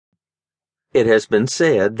It has been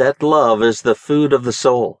said that love is the food of the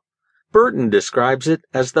soul. Burton describes it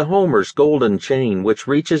as the Homer's golden chain which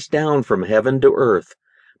reaches down from heaven to earth,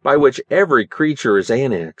 by which every creature is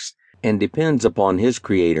annexed and depends upon his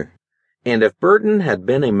creator. And if Burton had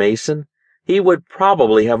been a mason, he would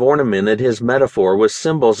probably have ornamented his metaphor with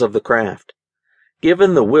symbols of the craft,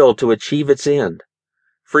 given the will to achieve its end.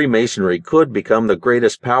 Freemasonry could become the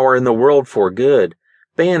greatest power in the world for good,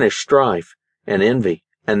 banish strife, and envy,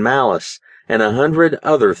 and malice, and 100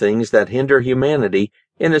 other things that hinder humanity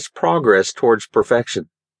in its progress towards perfection.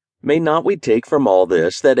 May not we take from all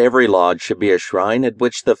this that every lodge should be a shrine at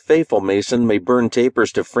which the faithful mason may burn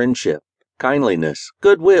tapers to friendship, kindliness,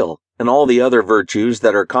 goodwill, and all the other virtues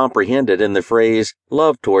that are comprehended in the phrase,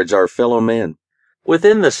 love towards our fellow men.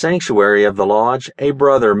 Within the sanctuary of the lodge, a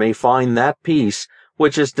brother may find that peace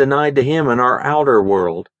which is denied to him in our outer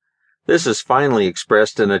world. This is finally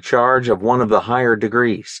expressed in a charge of one of the higher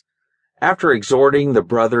degrees. After exhorting the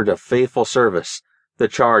brother to faithful service, the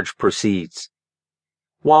charge proceeds.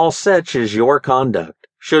 While such is your conduct,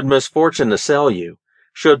 should misfortune assail you,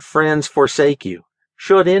 should friends forsake you,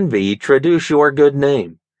 should envy traduce your good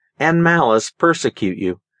name, and malice persecute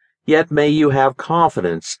you, yet may you have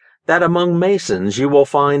confidence that among Masons you will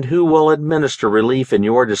find who will administer relief in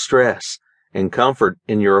your distress and comfort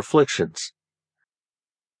in your afflictions.